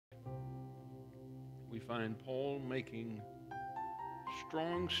find Paul making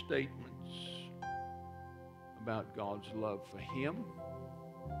strong statements about God's love for him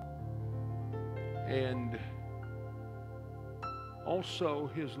and also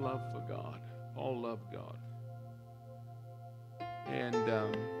his love for God. Paul loved God. And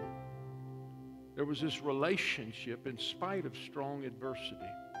there was this relationship in spite of strong adversity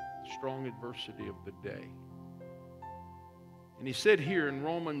of the day. And he said here in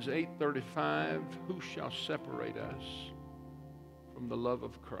Romans 8:35, who shall separate us from the love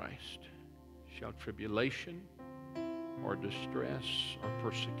of Christ? Shall tribulation or distress or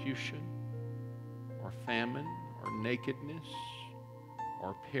persecution or famine or nakedness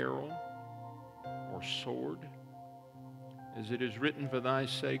or peril or sword? As it is written, for thy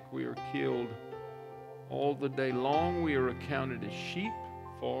sake we are killed all the day long. We are accounted as sheep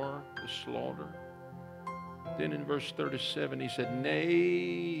for the slaughter. Then in verse 37 he said,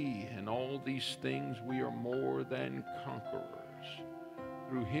 nay, in all these things we are more than conquerors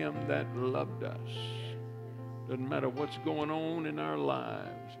through him that loved us. Doesn't matter what's going on in our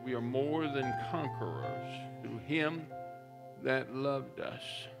lives, we are more than conquerors through him that loved us.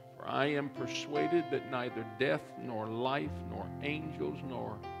 For I am persuaded that neither death nor life nor angels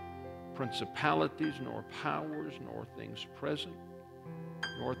nor principalities nor powers nor things present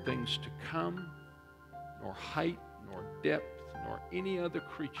nor things to come nor height nor depth nor any other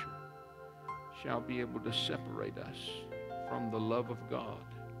creature shall be able to separate us from the love of God,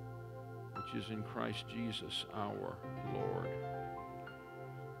 which is in Christ Jesus our Lord.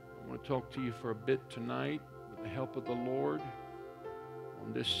 I want to talk to you for a bit tonight with the help of the Lord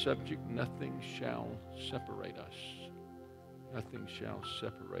on this subject. Nothing shall separate us. Nothing shall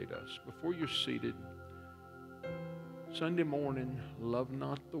separate us. Before you're seated, Sunday morning, love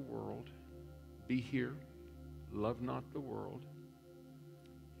not the world. Be here. Love not the world.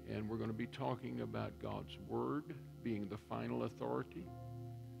 And we're going to be talking about God's Word being the final authority.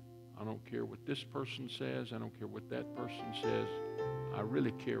 I don't care what this person says. I don't care what that person says. I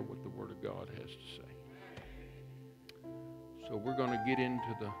really care what the Word of God has to say. So we're going to get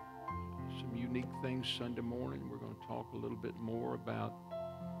into some unique things Sunday morning. We're going to talk a little bit more about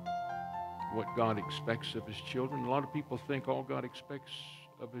what God expects of his children. A lot of people think all God expects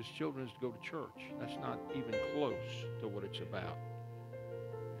of his children is to go to church. That's not even close to what it's about.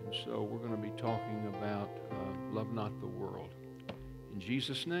 And so we're going to be talking about love not the world. In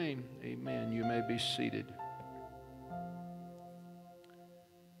Jesus' name, amen. You may be seated.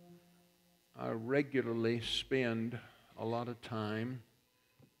 I regularly spend a lot of time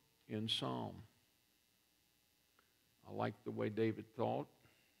in Psalm. I like the way David thought.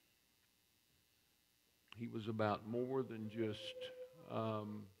 He was about more than just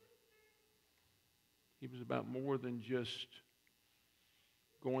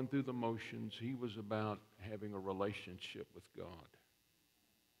going through the motions. He was about having a relationship with God.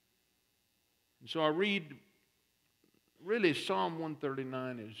 And so I read, really Psalm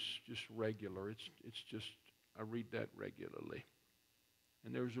 139 is just regular. It's just, I read that regularly.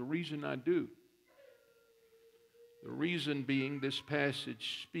 And there's a reason I do. The reason being this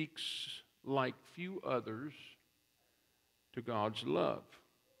passage speaks like few others to God's love,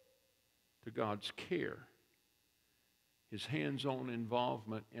 to God's care, his hands-on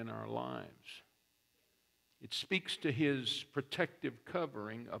involvement in our lives. It speaks to his protective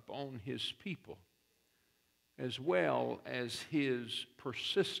covering upon his people, as well as his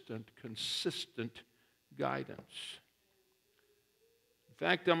persistent, consistent guidance. In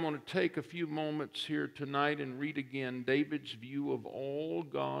fact, I'm going to take a few moments here tonight and read again David's view of all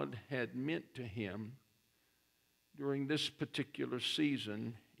God had meant to him during this particular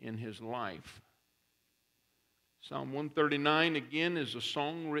season in his life. Psalm 139, again, is a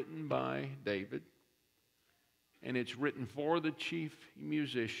song written by David, and it's written for the chief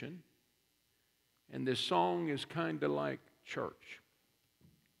musician. And this song is kind of like church.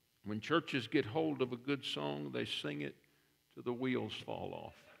 When churches get hold of a good song, they sing it till the wheels fall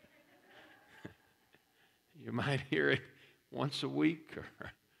off. You might hear it once a week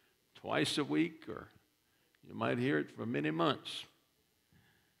or twice a week, or you might hear it for many months.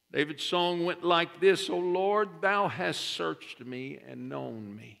 David's song went like this: O Lord, thou hast searched me and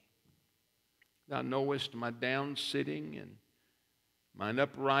known me. Thou knowest my down sitting and mine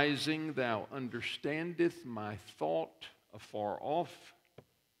uprising. Thou understandest my thought afar off.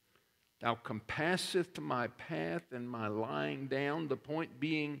 Thou compasseth my path and my lying down. The point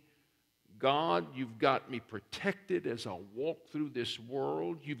being, God, you've got me protected as I walk through this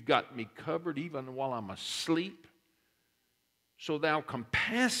world. You've got me covered even while I'm asleep. So thou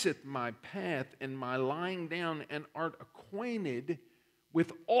compasseth my path and my lying down, and art acquainted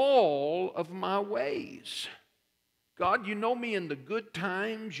with all of my ways. God, you know me in the good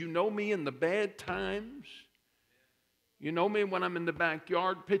times. You know me in the bad times. You know me when I'm in the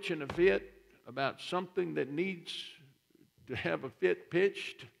backyard pitching a fit about something that needs to have a fit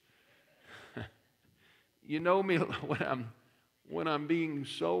pitched. You know me when I'm being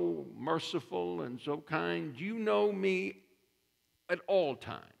so merciful and so kind. You know me at all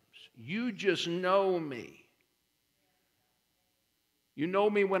times. You just know me. You know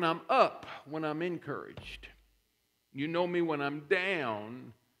me when I'm up, when I'm encouraged. You know me when I'm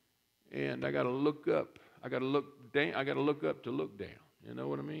down, and I got to look up. I got to look down. I got to look up to look down. You know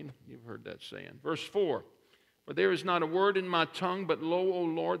what I mean? You've heard that saying. Verse 4. For there is not a word in my tongue, but lo, O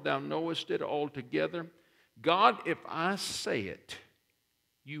Lord, thou knowest it altogether. God, if I say it,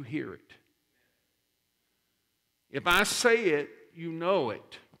 you hear it. If I say it, you know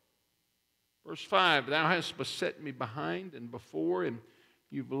it. Verse 5, thou hast beset me behind and before, and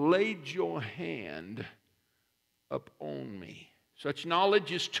you've laid your hand upon me. Such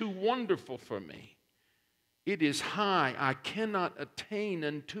knowledge is too wonderful for me. It is high. I cannot attain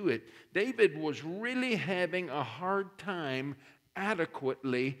unto it. David was really having a hard time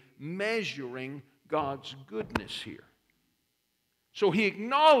adequately measuring God's goodness here. So he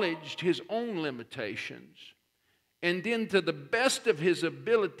acknowledged his own limitations, and then to the best of his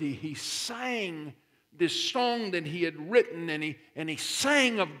ability, he sang this song that he had written, and he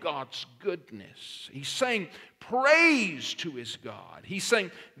sang of God's goodness. He sang praise to his God. He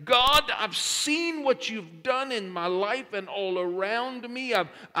sang, God, I've seen what you've done in my life and all around me.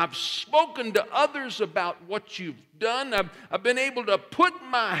 I've spoken to others about what you've done. I've been able to put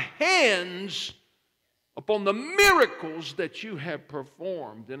my hands upon the miracles that you have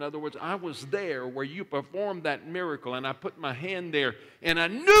performed. In other words, I was there where you performed that miracle, and I put my hand there, and I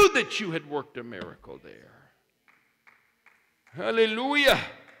knew that you had worked a miracle there. Hallelujah.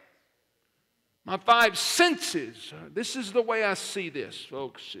 My five senses, this is the way I see this,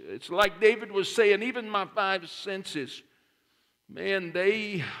 folks. It's like David was saying, even my five senses, man,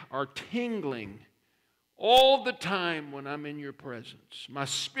 they are tingling all the time when I'm in your presence. My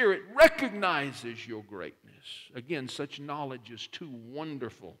spirit recognizes your greatness. Again, such knowledge is too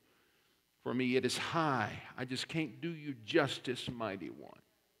wonderful for me. It is high. I just can't do you justice, mighty one.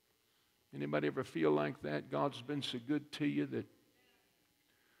 Anybody ever feel like that? God's been so good to you that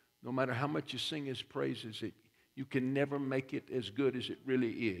no matter how much you sing his praises, you can never make it as good as it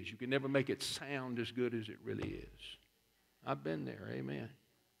really is. You can never make it sound as good as it really is. I've been there. Amen.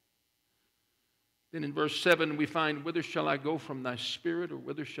 Then in verse 7 we find, whither shall I go from thy spirit, or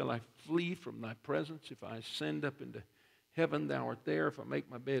whither shall I flee from thy presence? If I ascend up into heaven, thou art there. If I make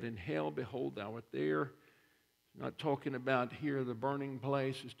my bed in hell, behold, thou art there. Not talking about here the burning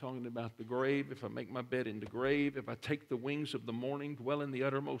place. It's talking about the grave. If I make my bed in the grave, if I take the wings of the morning, dwell in the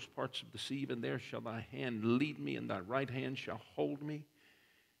uttermost parts of the sea, even there shall thy hand lead me, and thy right hand shall hold me.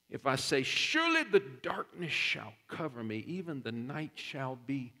 If I say, surely the darkness shall cover me, even the night shall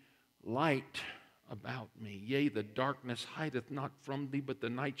be light about me. Yea, the darkness hideth not from thee, but the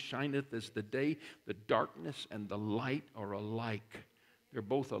night shineth as the day. The darkness and the light are alike. They're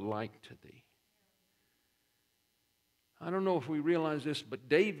both alike to thee. I don't know if we realize this, but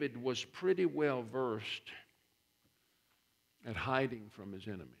David was pretty well versed at hiding from his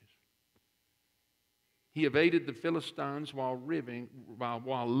enemies. He evaded the Philistines while living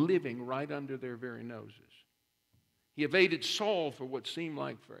right under their very noses. He evaded Saul for what seemed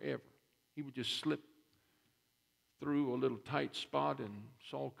like forever. He would just slip through a little tight spot, and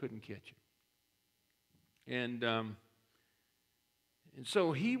Saul couldn't catch him. And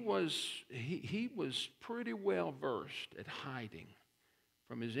so he was pretty well versed at hiding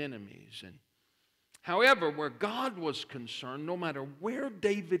from his enemies. And however, where God was concerned, no matter where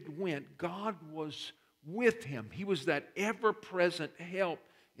David went, God was with him. He was that ever-present help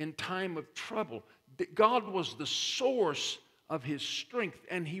in time of trouble. God was the source of his strength,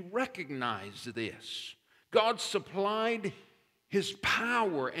 and he recognized this. God supplied his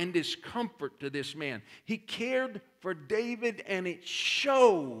power and his comfort to this man. He cared for David, and it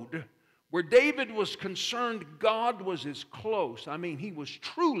showed. Where David was concerned, God was as close. I mean, he was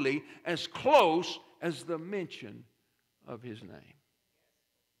truly as close as the mention of his name.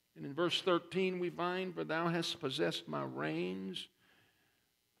 And in verse 13 we find, for thou hast possessed my reins.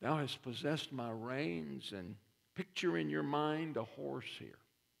 Thou hast possessed my reins. And picture in your mind a horse here.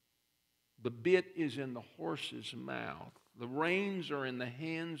 The bit is in the horse's mouth. The reins are in the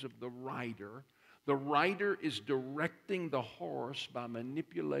hands of the rider. The rider is directing the horse by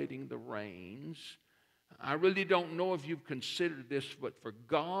manipulating the reins. I really don't know if you've considered this, but for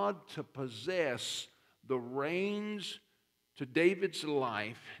God to possess the reins to David's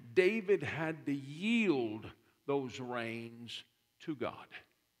life, David had to yield those reins to God.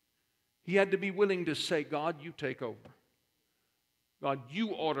 He had to be willing to say, God, you take over. God, you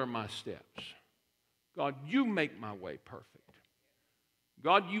order my steps. God, you make my way perfect.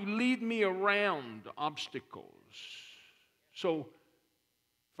 God, you lead me around obstacles. So,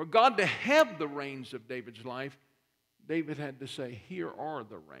 for God to have the reins of David's life, David had to say, here are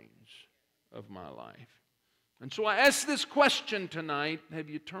the reins of my life. And so I ask this question tonight, have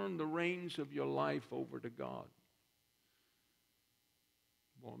you turned the reins of your life over to God?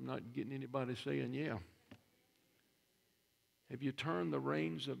 Well, I'm not getting anybody saying, yeah. Have you turned the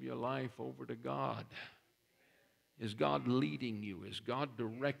reins of your life over to God? Is God leading you? Is God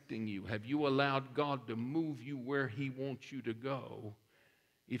directing you? Have you allowed God to move you where He wants you to go?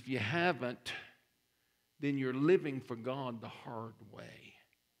 If you haven't, then you're living for God the hard way.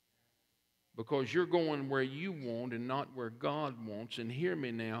 Because you're going where you want and not where God wants. And hear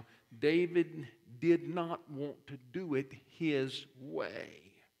me now, David did not want to do it his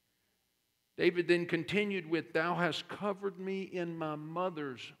way. David then continued with, thou hast covered me in my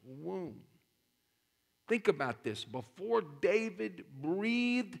mother's womb. Think about this. Before David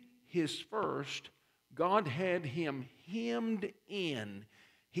breathed his first, God had him hemmed in.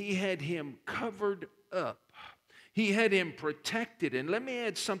 He had him covered up. He had him protected. And let me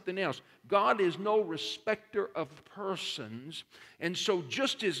add something else. God is no respecter of persons. And so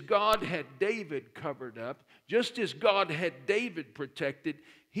just as God had David covered up, just as God had David protected,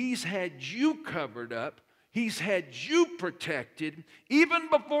 He's had you covered up. He's had you protected. Even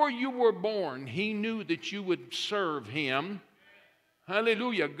before you were born, He knew that you would serve Him.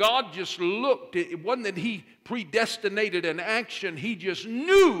 Hallelujah. God just looked. It wasn't that He predestinated an action. He just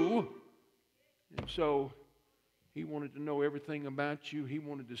knew. And so He wanted to know everything about you. He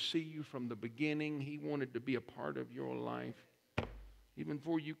wanted to see you from the beginning. He wanted to be a part of your life. Even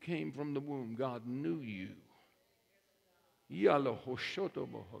before you came from the womb, God knew you. I'm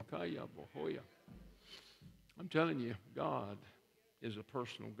telling you, God is a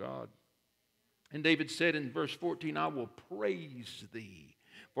personal God. And David said in verse 14, I will praise thee,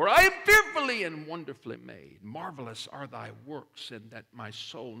 for I am fearfully and wonderfully made. Marvelous are thy works, and that my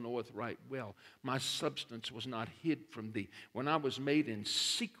soul knoweth right well. My substance was not hid from thee, when I was made in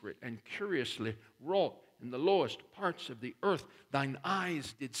secret and curiously wrought in the lowest parts of the earth. Thine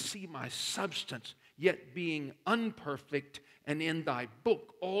eyes did see my substance, yet being unperfect, and in thy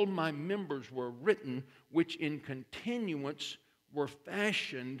book all my members were written, which in continuance were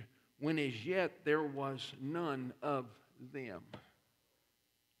fashioned, when as yet there was none of them.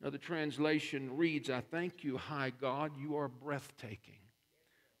 Another translation reads, I thank you, high God, you are breathtaking.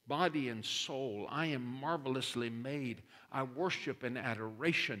 Body and soul, I am marvelously made. I worship in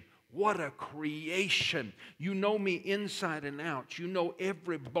adoration. What a creation. You know me inside and out. You know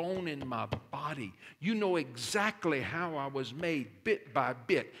every bone in my body. You know exactly how I was made bit by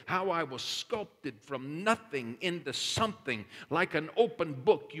bit, how I was sculpted from nothing into something. Like an open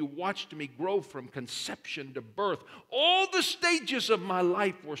book, you watched me grow from conception to birth. All the stages of my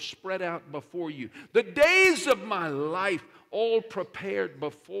life were spread out before you. The days of my life all prepared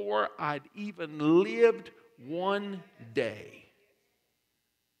before I'd even lived one day.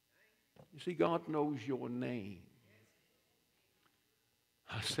 You see, God knows your name.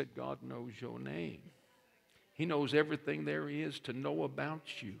 I said, God knows your name. He knows everything there is to know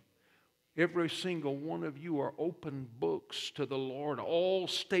about you. Every single one of you are open books to the Lord. All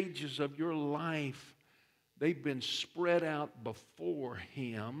stages of your life, they've been spread out before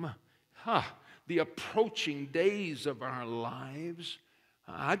Him. The approaching days of our lives,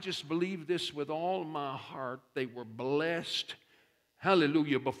 I just believe this with all my heart. They were blessed.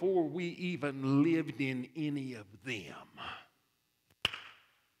 Hallelujah, before we even lived in any of them.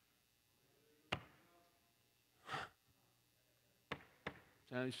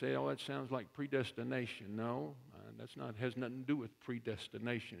 Now you say, oh, that sounds like predestination. No, that's not, has nothing to do with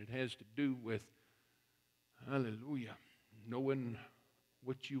predestination. It has to do with, hallelujah, knowing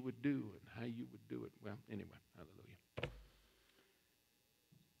what you would do and how you would do it. Well, anyway, hallelujah.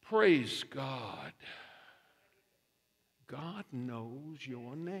 Praise God. God knows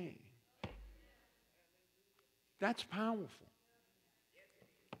your name. That's powerful.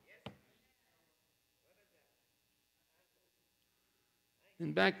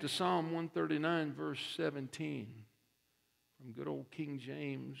 And back to Psalm 139, verse 17, from good old King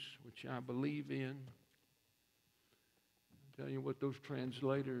James, which I believe in. I'll tell you what, those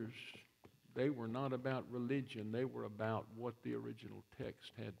translators, they were not about religion. They were about what the original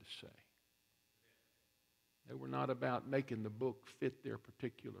text had to say. They were not about making the book fit their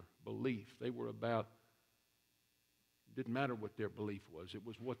particular belief. They were about It didn't matter what their belief was. It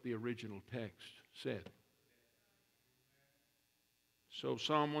was what the original text said. So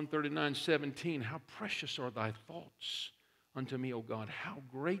Psalm 139:17, how precious are thy thoughts unto me, O God. How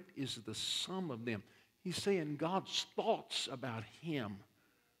great is the sum of them. He's saying God's thoughts about him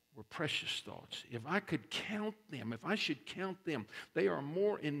were precious thoughts. If I could count them, if I should count them, they are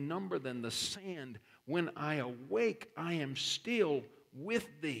more in number than the sand. When I awake, I am still with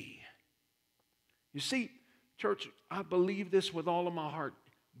thee. You see, church, I believe this with all of my heart.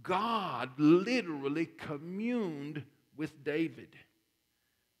 God literally communed with David.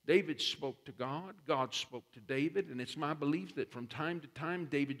 David spoke to God. God spoke to David. And it's my belief that from time to time,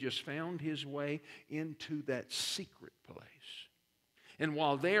 David just found his way into that secret place. And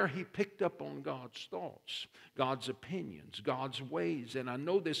while there, he picked up on God's thoughts, God's opinions, God's ways. And I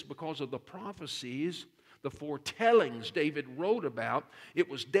know this because of the prophecies, the foretellings David wrote about. It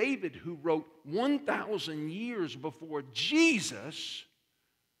was David who wrote 1,000 years before Jesus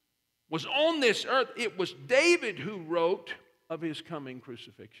was on this earth. It was David who wrote of his coming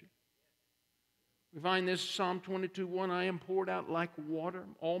crucifixion. We find this Psalm 22:1, I am poured out like water.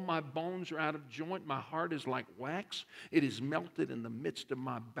 All my bones are out of joint. My heart is like wax. It is melted in the midst of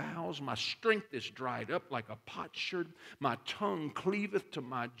my bowels. My strength is dried up like a potsherd. My tongue cleaveth to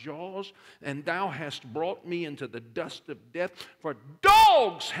my jaws. And thou hast brought me into the dust of death. For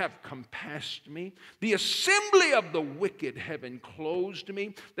dogs have compassed me. The assembly of the wicked have enclosed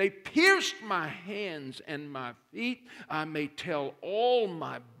me. They pierced my hands and my feet. I may tell all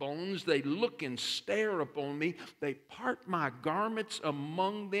my bones. They look and stare upon me. They part my garments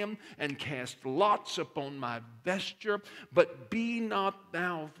among them and cast lots upon my vesture. But be not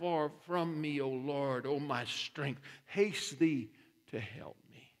thou far from me, O Lord, O my strength. Haste thee to help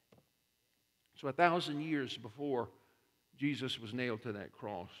me. So 1,000 years before Jesus was nailed to that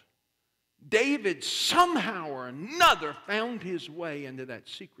cross, David somehow or another found his way into that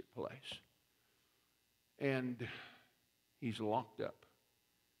secret place. And he's locked up,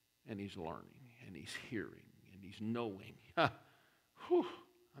 and he's learning, and he's hearing, and he's knowing.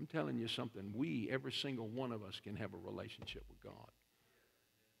 I'm telling you something. Every single one of us, can have a relationship with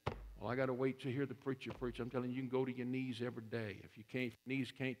God. Well, I got to wait to hear the preacher preach. I'm telling you, you can go to your knees every day. If your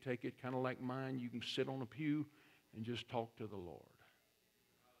knees can't take it, kind of like mine, you can sit on a pew and just talk to the Lord.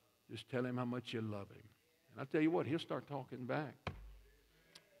 Just tell him how much you love him. And I'll tell you what, he'll start talking back.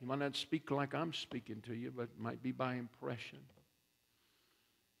 He might not speak like I'm speaking to you, but it might be by impression.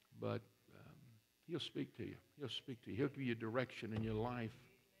 But he'll speak to you. He'll speak to you. He'll give you direction in your life.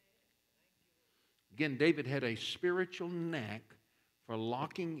 Again, David had a spiritual knack for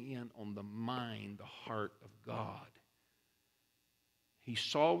locking in on the mind, the heart of God. He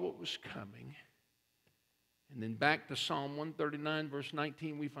saw what was coming. And then back to Psalm 139, verse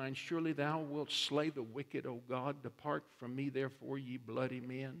 19, we find, surely thou wilt slay the wicked, O God. Depart from me, therefore, ye bloody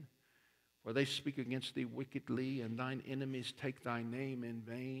men. For they speak against thee wickedly, and thine enemies take thy name in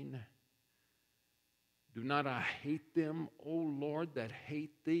vain. Do not I hate them, O Lord, that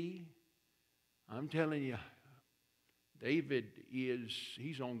hate thee? I'm telling you, David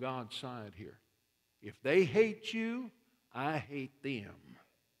he's on God's side here. If they hate you, I hate them.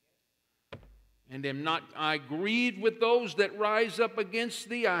 And am not I grieved with those that rise up against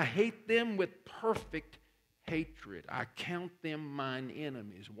thee? I hate them with perfect hatred. I count them mine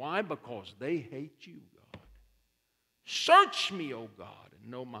enemies. Why? Because they hate you, God. Search me, O God, and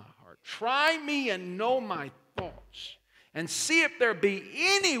know my heart. Try me and know my thoughts, and see if there be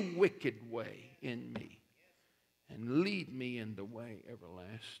any wicked way in me, and lead me in the way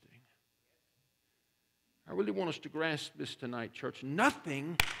everlasting. I really want us to grasp this tonight, church.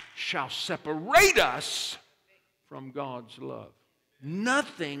 Nothing shall separate us from God's love.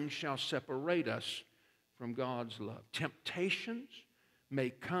 Nothing shall separate us from God's love. Temptations may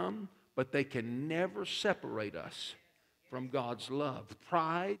come, but they can never separate us from God's love.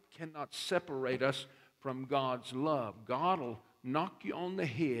 Pride cannot separate us from God's love. God will knock you on the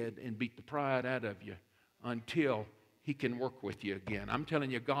head and beat the pride out of you until he can work with you again. I'm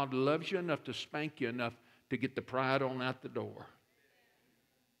telling you, God loves you enough to spank you enough to get the pride on out the door.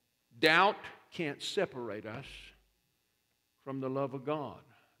 Doubt can't separate us from the love of God.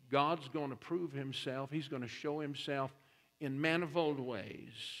 God's going to prove himself. He's going to show himself in manifold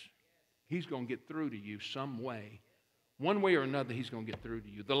ways. He's going to get through to you some way. One way or another, he's going to get through to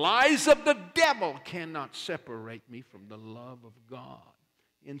you. The lies of the devil cannot separate me from the love of God.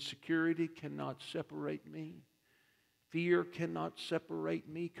 Insecurity cannot separate me. Fear cannot separate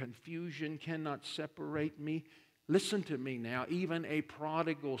me. Confusion cannot separate me. Listen to me now. Even a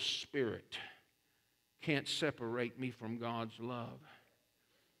prodigal spirit can't separate me from God's love.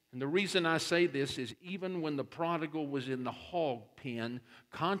 And the reason I say this is even when the prodigal was in the hog pen,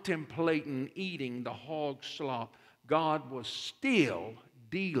 contemplating eating the hog slop, God was still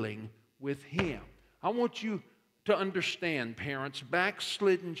dealing with him. I want you to understand, parents,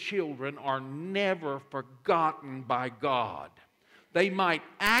 backslidden children are never forgotten by God. They might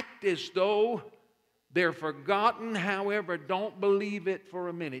act as though they're forgotten, however, don't believe it for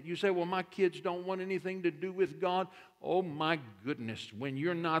a minute. You say, well, my kids don't want anything to do with God. Oh, my goodness. When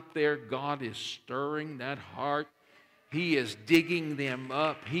you're not there, God is stirring that heart. He is digging them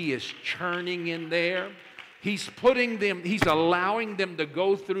up. He is churning in there. He's allowing them to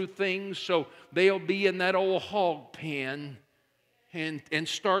go through things so they'll be in that old hog pen and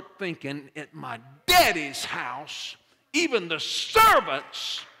start thinking, at my daddy's house, even the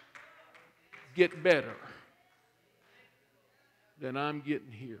servants get better than I'm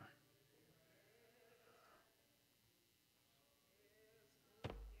getting here.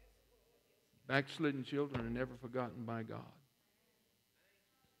 Backslidden children are never forgotten by God.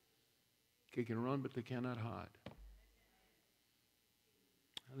 They can run, but they cannot hide.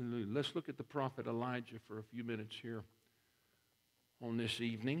 Hallelujah. Let's look at the prophet Elijah for a few minutes here on this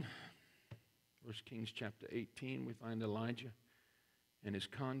evening. 1 Kings chapter 18, we find Elijah and his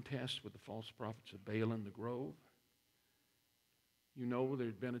contest with the false prophets of Baal in the grove. You know, there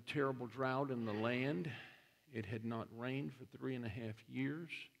had been a terrible drought in the land. It had not rained for 3.5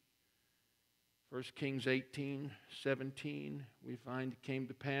 years. 1 Kings 18:17, we find it came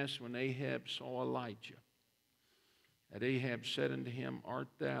to pass when Ahab saw Elijah, that Ahab said unto him, Art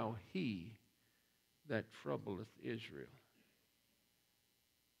thou he that troubleth Israel?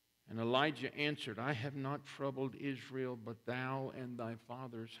 And Elijah answered, I have not troubled Israel, but thou and thy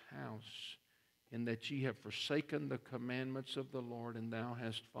father's house, in that ye have forsaken the commandments of the Lord, and thou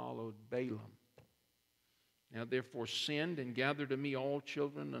hast followed Balaam. Now therefore send and gather to me all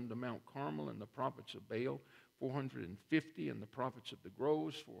children unto Mount Carmel, and the prophets of Baal 450, and the prophets of the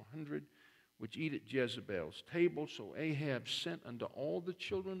groves 400, which eat at Jezebel's table. So Ahab sent unto all the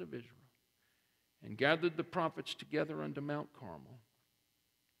children of Israel, and gathered the prophets together unto Mount Carmel.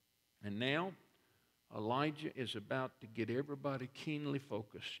 And now Elijah is about to get everybody keenly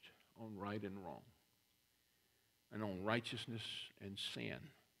focused on right and wrong, and on righteousness and sin.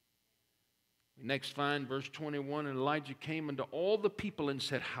 We next find verse 21, and Elijah came unto all the people and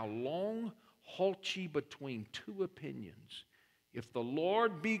said, How long halt ye between two opinions? If the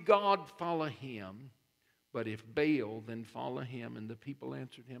Lord be God, follow him, but if Baal, then follow him. And the people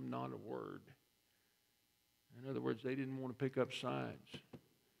answered him not a word. In other words, they didn't want to pick up sides.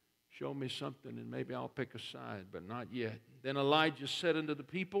 Show me something and maybe I'll pick a side, but not yet. Then Elijah said unto the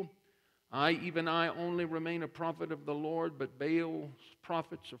people, even I only remain a prophet of the Lord, but Baal's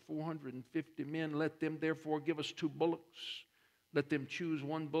prophets are 450 men. Let them therefore give us 2 bullocks. Let them choose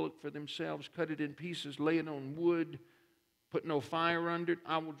 1 bullock for themselves, cut it in pieces, lay it on wood, put no fire under it.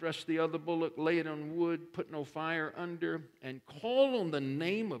 I will dress the other bullock, lay it on wood, put no fire under, and call on the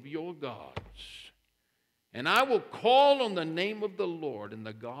name of your gods. And I will call on the name of the Lord, and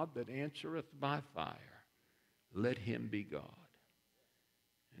the God that answereth by fire, let him be God.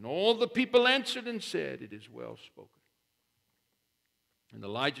 And all the people answered and said, It is well spoken. And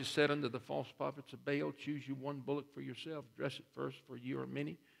Elijah said unto the false prophets of Baal, Choose you 1 bullock for yourself, dress it first, for you are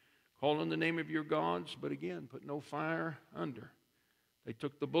many. Call on the name of your gods, but again, put no fire under. They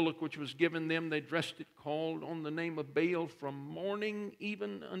took the bullock which was given them, they dressed it, called on the name of Baal from morning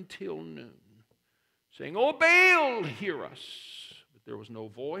even until noon, saying, O Baal, hear us. But there was no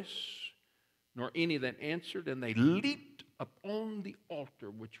voice, nor any that answered, and they leaped upon the altar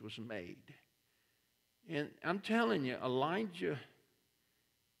which was made. And I'm telling you, Elijah,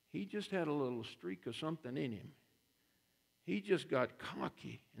 he just had a little streak of something in him. He just got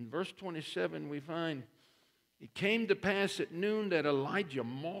cocky. In verse 27, we find, It came to pass at noon that Elijah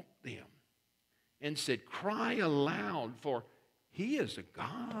mocked them and said, Cry aloud, for he is a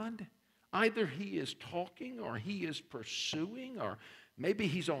god. Either he is talking, or he is pursuing, or maybe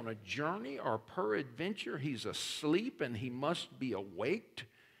he's on a journey, or peradventure he's asleep and he must be awaked.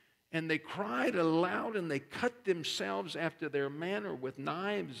 And they cried aloud, and they cut themselves after their manner with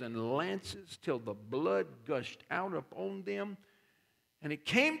knives and lances, till the blood gushed out upon them. And it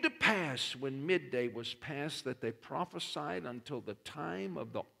came to pass, when midday was past, that they prophesied until the time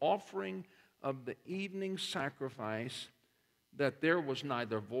of the offering of the evening sacrifice, that there was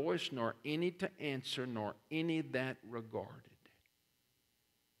neither voice, nor any to answer, nor any that regarded.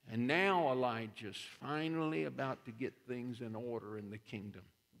 And now Elijah's finally about to get things in order in the kingdom.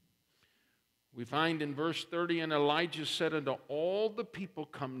 We find in verse 30, and Elijah said unto all the people,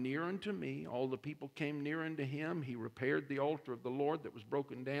 come near unto me. All the people came near unto him. He repaired the altar of the Lord that was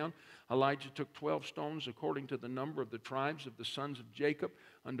broken down. Elijah took 12 stones according to the number of the tribes of the sons of Jacob,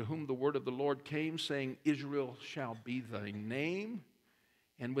 unto whom the word of the Lord came, saying, Israel shall be thy name.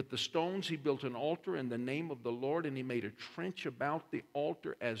 And with the stones he built an altar in the name of the Lord, and he made a trench about the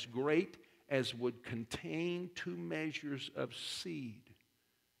altar as great as would contain 2 measures of seed.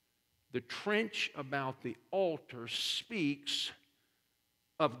 The trench about the altar speaks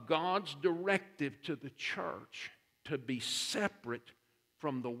of God's directive to the church to be separate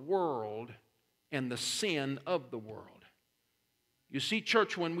from the world and the sin of the world. You see,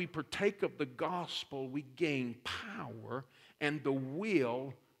 church, when we partake of the gospel, we gain power and the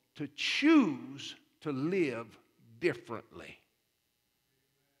will to choose to live differently.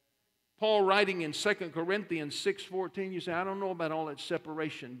 Paul writing in 2 Corinthians 6:14, you say, I don't know about all that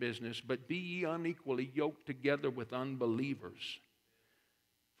separation business, but be ye unequally yoked together with unbelievers.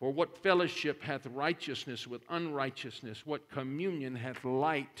 For what fellowship hath righteousness with unrighteousness? What communion hath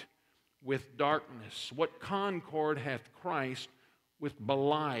light with darkness? What concord hath Christ with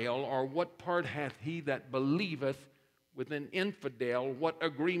Belial? Or what part hath he that believeth with an infidel? What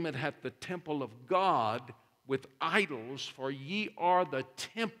agreement hath the temple of God with idols? For ye are the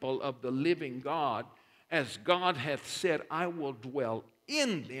temple of the living God. As God hath said, I will dwell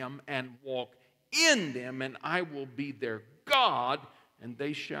in them and walk in them, and I will be their God, and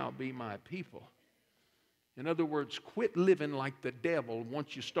they shall be my people. In other words, quit living like the devil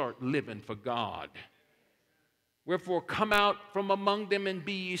once you start living for God. Wherefore come out from among them and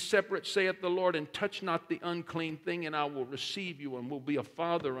be ye separate, saith the Lord, and touch not the unclean thing, and I will receive you and will be a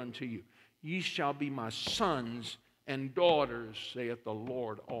father unto you. Ye shall be my sons and daughters, saith the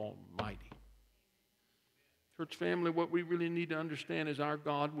Lord Almighty. Church family, what we really need to understand is our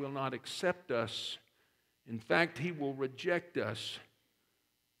God will not accept us. In fact, He will reject us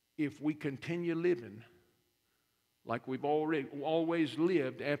if we continue living like we've always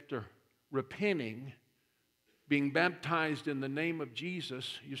lived after repenting, being baptized in the name of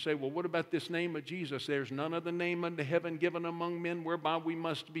Jesus. You say, well, what about this name of Jesus? There's none other name under heaven given among men whereby we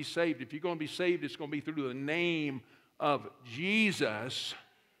must be saved. If you're going to be saved, it's going to be through the name of Jesus.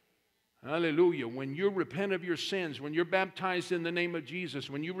 Hallelujah. When you repent of your sins, when you're baptized in the name of Jesus,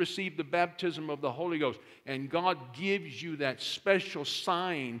 when you receive the baptism of the Holy Ghost, and God gives you that special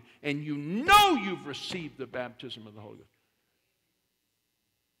sign, and you know you've received the baptism of the Holy Ghost,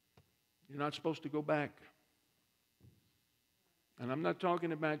 you're not supposed to go back. And I'm not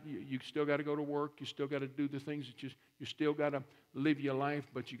talking about you still got to go to work, you still got to do the things that you still got to live your life,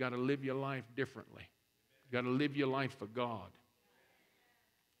 but you got to live your life differently. You got to live your life for God.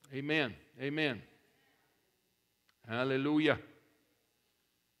 Amen. Amen. Hallelujah.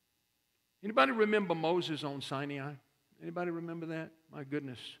 Anybody remember Moses on Sinai? Anybody remember that? My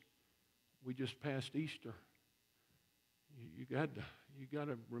goodness, we just passed Easter. You got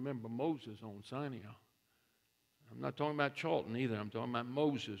to remember Moses on Sinai. I'm not talking about Charlton either. I'm talking about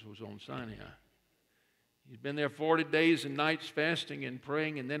Moses was on Sinai. He'd been there 40 days and nights fasting and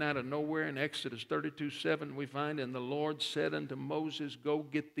praying, and then out of nowhere in Exodus 32:7 we find, and the Lord said unto Moses, go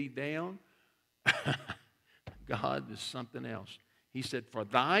get thee down. God is something else. He said, for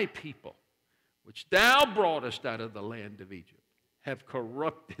thy people, which thou broughtest out of the land of Egypt, have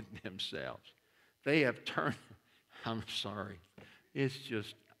corrupted themselves. They have turned, I'm sorry. It's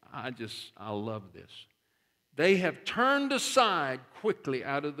just, I love this. They have turned aside quickly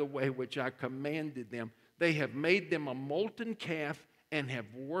out of the way which I commanded them. They have made them a molten calf and have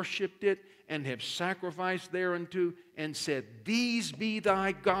worshipped it and have sacrificed thereunto and said, these be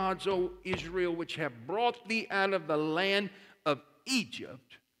thy gods, O Israel, which have brought thee out of the land of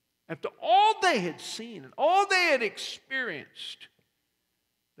Egypt. After all they had seen and all they had experienced,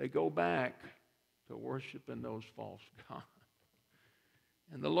 they go back to worshiping those false gods.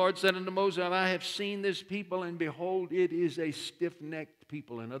 And the Lord said unto Moses, I have seen this people, and behold, it is a stiff-necked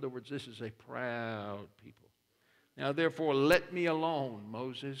people. In other words, this is a proud people. Now, therefore, let me alone,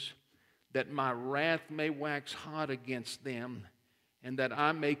 Moses, that my wrath may wax hot against them, and that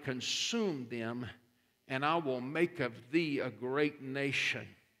I may consume them, and I will make of thee a great nation.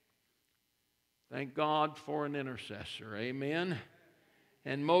 Thank God for an intercessor. Amen.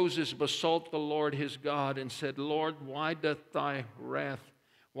 And Moses besought the Lord his God and said, Lord, why doth thy wrath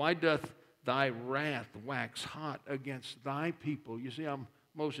wax hot against thy people? You see how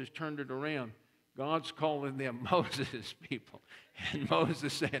Moses turned it around. God's calling them Moses' people. And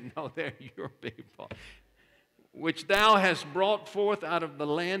Moses said, no, they're your people. which thou hast brought forth out of the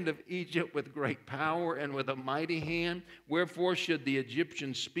land of Egypt with great power and with a mighty hand. Wherefore should the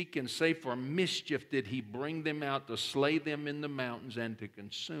Egyptians speak and say, for mischief did he bring them out to slay them in the mountains and to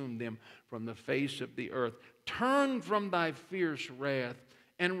consume them from the face of the earth. Turn from thy fierce wrath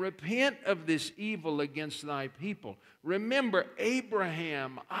and repent of this evil against thy people. Remember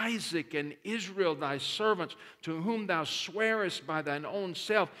Abraham, Isaac, and Israel, thy servants, to whom thou swarest by thine own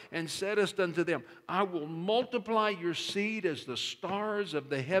self, and saidest unto them, I will multiply your seed as the stars of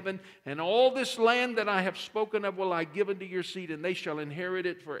the heaven, and all this land that I have spoken of will I give unto your seed, and they shall inherit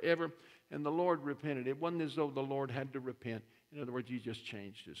it forever. And the Lord repented. It wasn't as though the Lord had to repent. In other words, he just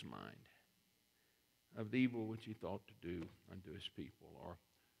changed his mind of the evil which he thought to do unto his people, or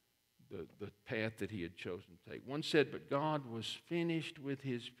the path that he had chosen to take. One said, but God was finished with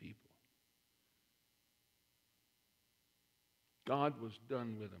his people. God was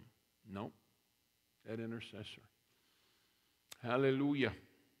done with them. No, that intercessor. Hallelujah.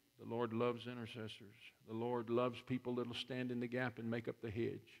 The Lord loves intercessors. The Lord loves people that will stand in the gap and make up the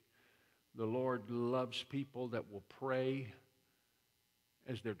hedge. The Lord loves people that will pray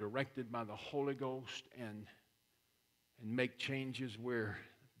as they're directed by the Holy Ghost and make changes where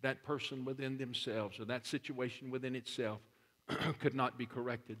that person within themselves or that situation within itself could not be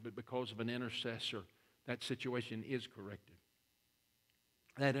corrected, but because of an intercessor, that situation is corrected.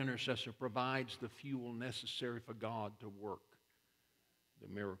 That intercessor provides the fuel necessary for God to work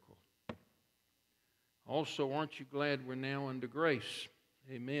the miracle. Also, aren't you glad we're now under grace?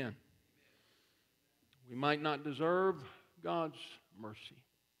 Amen. We might not deserve God's mercy.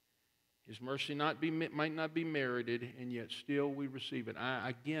 His mercy might not be merited, and yet still we receive it.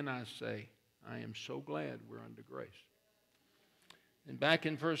 I say, I am so glad we're under grace. And back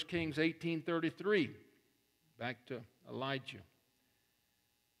in 1 Kings 18:33, back to Elijah.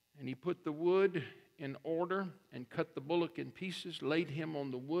 And he put the wood in order and cut the bullock in pieces, laid him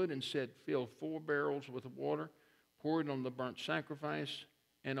on the wood, and said, fill 4 barrels with water, pour it on the burnt sacrifice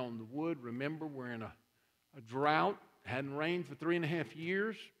and on the wood. Remember, we're in a drought, hadn't rained for 3.5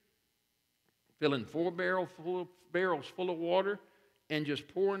 years. Filling 4 barrels full of water and just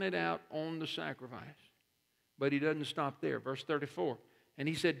pouring it out on the sacrifice. But he doesn't stop there. Verse 34. And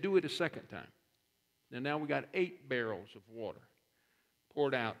he said, do it a second time. And now we got 8 barrels of water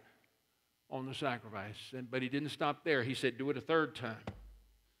poured out on the sacrifice. But he didn't stop there. He said, do it a third time.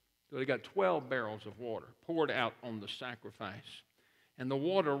 So they got 12 barrels of water poured out on the sacrifice. And the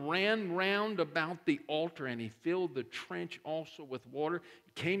water ran round about the altar, and he filled the trench also with water.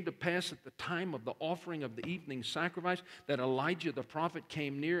 It came to pass at the time of the offering of the evening sacrifice that Elijah the prophet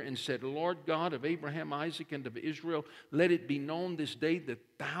came near and said, Lord God of Abraham, Isaac, and of Israel, let it be known this day that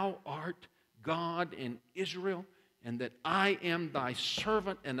thou art God in Israel, and that I am thy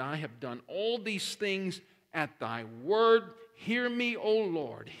servant, and I have done all these things at thy word. Hear me, O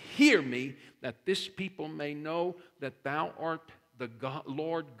Lord, hear me, that this people may know that thou art the God,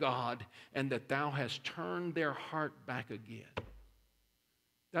 Lord God, and that thou hast turned their heart back again.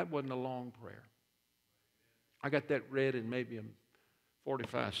 That wasn't a long prayer. I got that read in maybe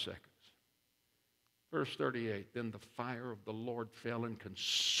 45 seconds. Verse 38, then the fire of the Lord fell and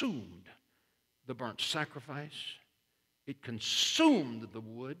consumed the burnt sacrifice. It consumed the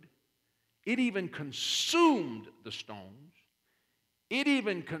wood. It even consumed the stones. It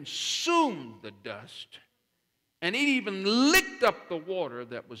even consumed the dust. And it even licked up the water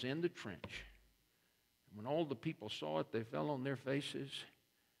that was in the trench. And when all the people saw it, they fell on their faces.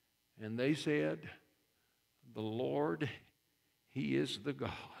 And they said, the Lord, He is the God.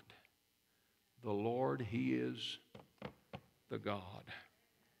 The Lord, He is the God.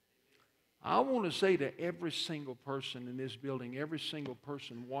 I want to say to every single person in this building, every single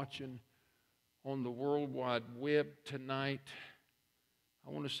person watching on the World Wide Web tonight,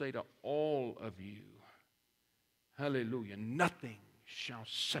 I want to say to all of you, hallelujah, nothing shall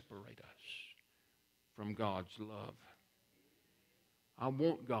separate us from God's love. I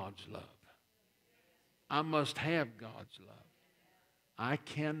want God's love. I must have God's love. I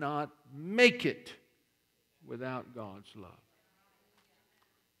cannot make it without God's love.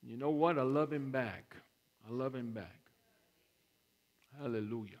 You know what? I love Him back. I love Him back.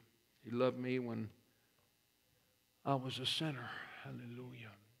 Hallelujah. He loved me when I was a sinner.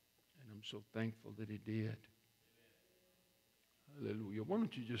 Hallelujah. And I'm so thankful that He did. Hallelujah. Why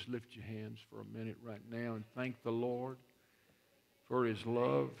don't you just lift your hands for a minute right now and thank the Lord for His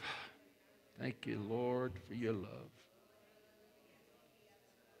love. Thank you, Lord, for your love.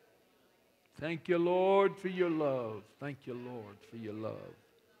 Thank you, Lord, for your love. Thank you, Lord, for your love.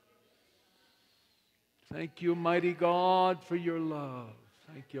 Thank you, mighty God, for your love.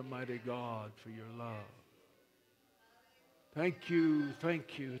 Thank you, mighty God, for your love. Thank you,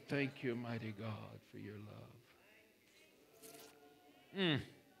 thank you, thank you, mighty God, for your love.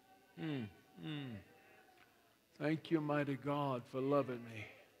 Thank you, mighty God, for loving me.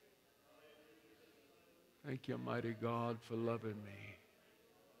 Thank you, mighty God, for loving me.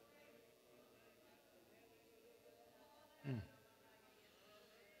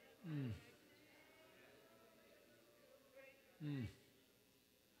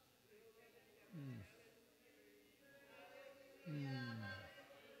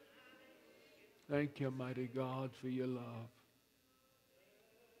 Thank you, mighty God, for your love.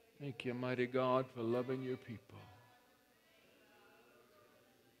 Thank you, mighty God, for loving your people.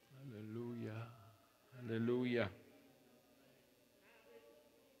 Hallelujah. Hallelujah.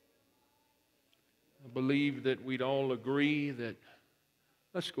 I believe that we'd all agree that,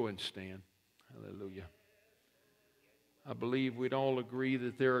 let's go and stand. Hallelujah. I believe we'd all agree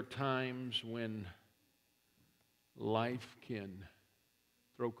that there are times when life can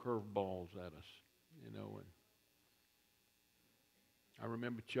throw curveballs at us, you know. And I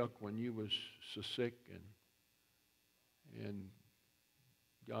remember, Chuck, when you was so sick and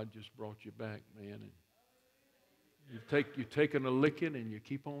God just brought you back, man. And you've taken a licking and you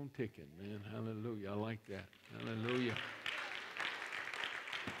keep on ticking, man. Hallelujah. I like that. Hallelujah.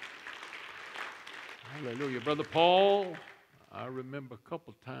 Hallelujah. Brother Paul, I remember a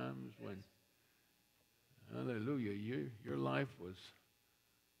couple times when, hallelujah, your life was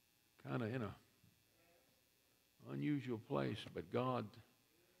kind of in a unusual place, but God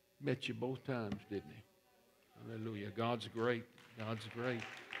met you both times, didn't he? Hallelujah. God's great. God's great.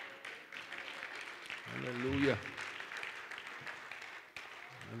 Hallelujah.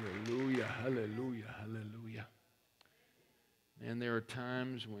 Hallelujah. Hallelujah. Hallelujah. And there are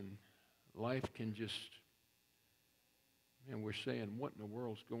times when life can just, man, we're saying, what in the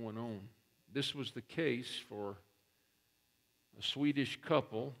world's going on? This was the case for a Swedish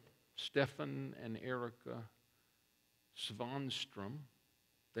couple, Stefan and Erika Svanström.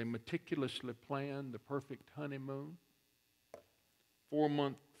 They meticulously planned the perfect honeymoon,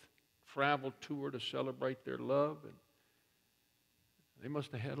 4-month travel tour to celebrate their love. And they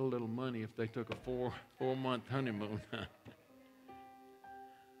must have had a little money if they took a four-month honeymoon.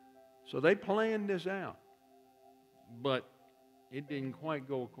 So they planned this out, but it didn't quite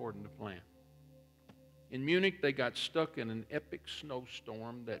go according to plan. In Munich, they got stuck in an epic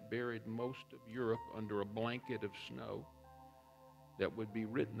snowstorm that buried most of Europe under a blanket of snow that would be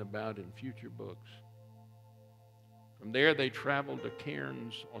written about in future books. From there, they traveled to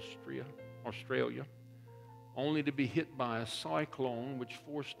Cairns, Australia, only to be hit by a cyclone which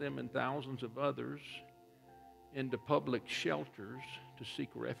forced them and thousands of others into public shelters to seek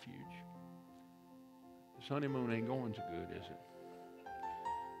refuge. This honeymoon ain't going so good, is it?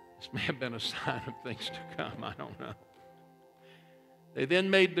 This may have been a sign of things to come. I don't know. They then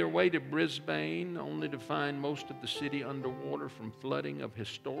made their way to Brisbane, only to find most of the city underwater from flooding of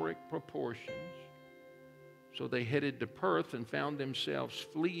historic proportions. So they headed to Perth and found themselves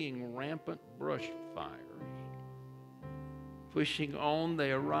fleeing rampant brush fires. Pushing on,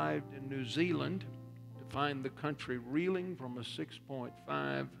 they arrived in New Zealand to find the country reeling from a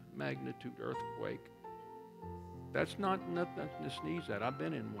 6.5 magnitude earthquake. That's not nothing to sneeze at. I've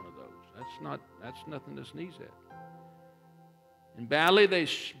been in one of those. That's nothing to sneeze at. In Bali, they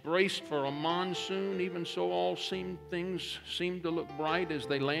braced for a monsoon. Even so, all things seemed to look bright as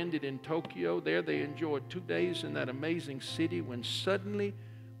they landed in Tokyo. There they enjoyed 2 days in that amazing city when suddenly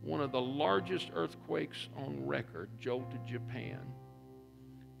one of the largest earthquakes on record jolted Japan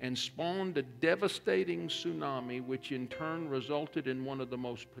and spawned a devastating tsunami, which in turn resulted in one of the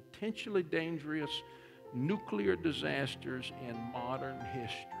most potentially dangerous nuclear disasters in modern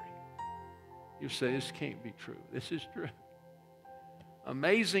history. You say, this can't be true. This is true.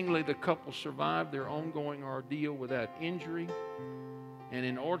 Amazingly, the couple survived their ongoing ordeal without injury and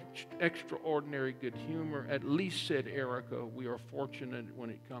in extraordinary good humor. At least, said Erika, we are fortunate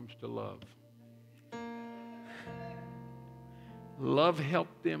when it comes to love. Love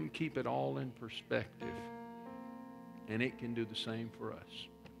helped them keep it all in perspective, and it can do the same for us.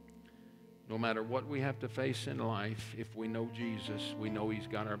 No matter what we have to face in life, if we know Jesus, we know He's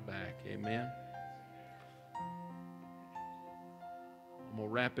got our back. Amen? I'm going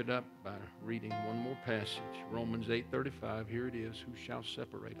to wrap it up by reading one more passage. Romans 8:35. Here it is. Who shall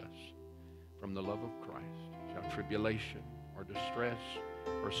separate us from the love of Christ? Shall tribulation or distress,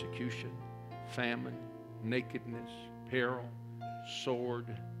 persecution, famine, nakedness, peril, sword,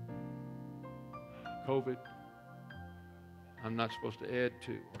 COVID? I'm not supposed to add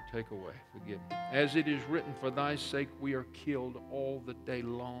to or take away. Forgive me. As it is written, for thy sake we are killed all the day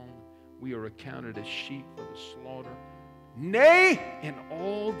long. We are accounted as sheep for the slaughter. Nay, in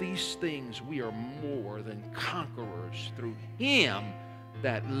all these things we are more than conquerors through him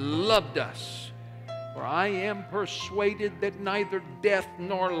that loved us. For I am persuaded that neither death,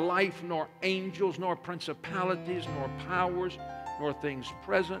 nor life, nor angels, nor principalities, nor powers, nor things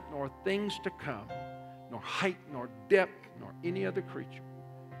present, nor things to come, nor height, nor depth, nor any other creature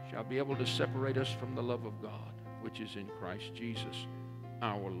shall be able to separate us from the love of God, which is in Christ Jesus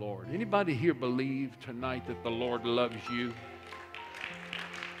our Lord. Anybody here believe tonight that the Lord loves you?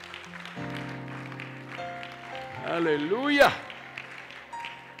 Hallelujah.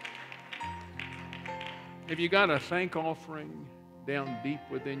 Have you got a thank offering down deep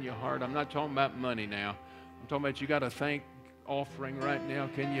within your heart? I'm not talking about money now. I'm talking about you got a thank offering right now.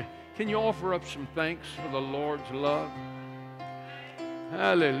 Can you offer up some thanks for the Lord's love?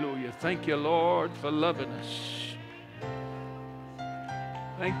 Hallelujah. Thank you, Lord, for loving us.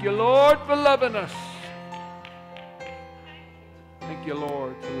 Thank you, Lord, for loving us. Thank you,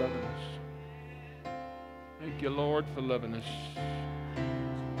 Lord, for loving us. Thank you, Lord, for loving us.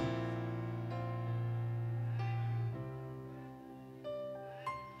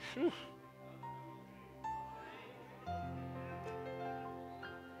 Whew.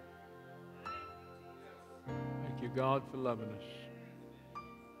 Thank you, God, for loving us.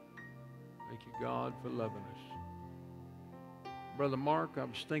 Thank you, God, for loving us. Brother Mark, I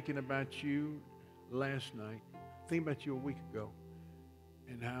was thinking about you last night, thinking about you a week ago,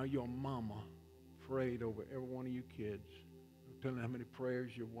 and how your mama prayed over every one of you kids. I'm telling you how many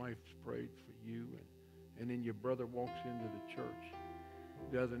prayers your wife's prayed for you, and then your brother walks into the church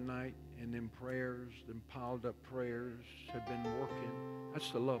the other night, and them prayers, them piled up prayers have been working.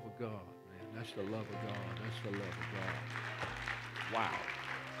 That's the love of God, man. That's the love of God. That's the love of God. Wow.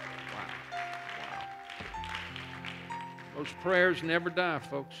 Those prayers never die,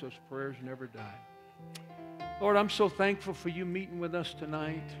 folks. Those prayers never die. Lord, I'm so thankful for you meeting with us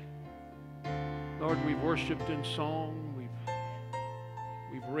tonight. Lord, we've worshiped in song.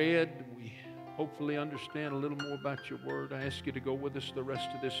 We've read. We hopefully understand a little more about your word. I ask you to go with us the rest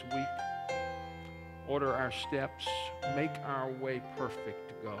of this week. Order our steps. Make our way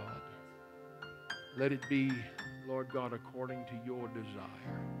perfect, God. Let it be, Lord God, according to your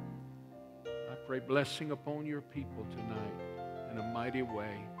desire. I pray blessing upon your people tonight in a mighty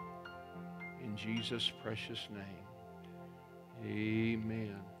way. In Jesus' precious name.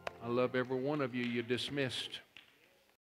 Amen. I love every one of you. You're dismissed.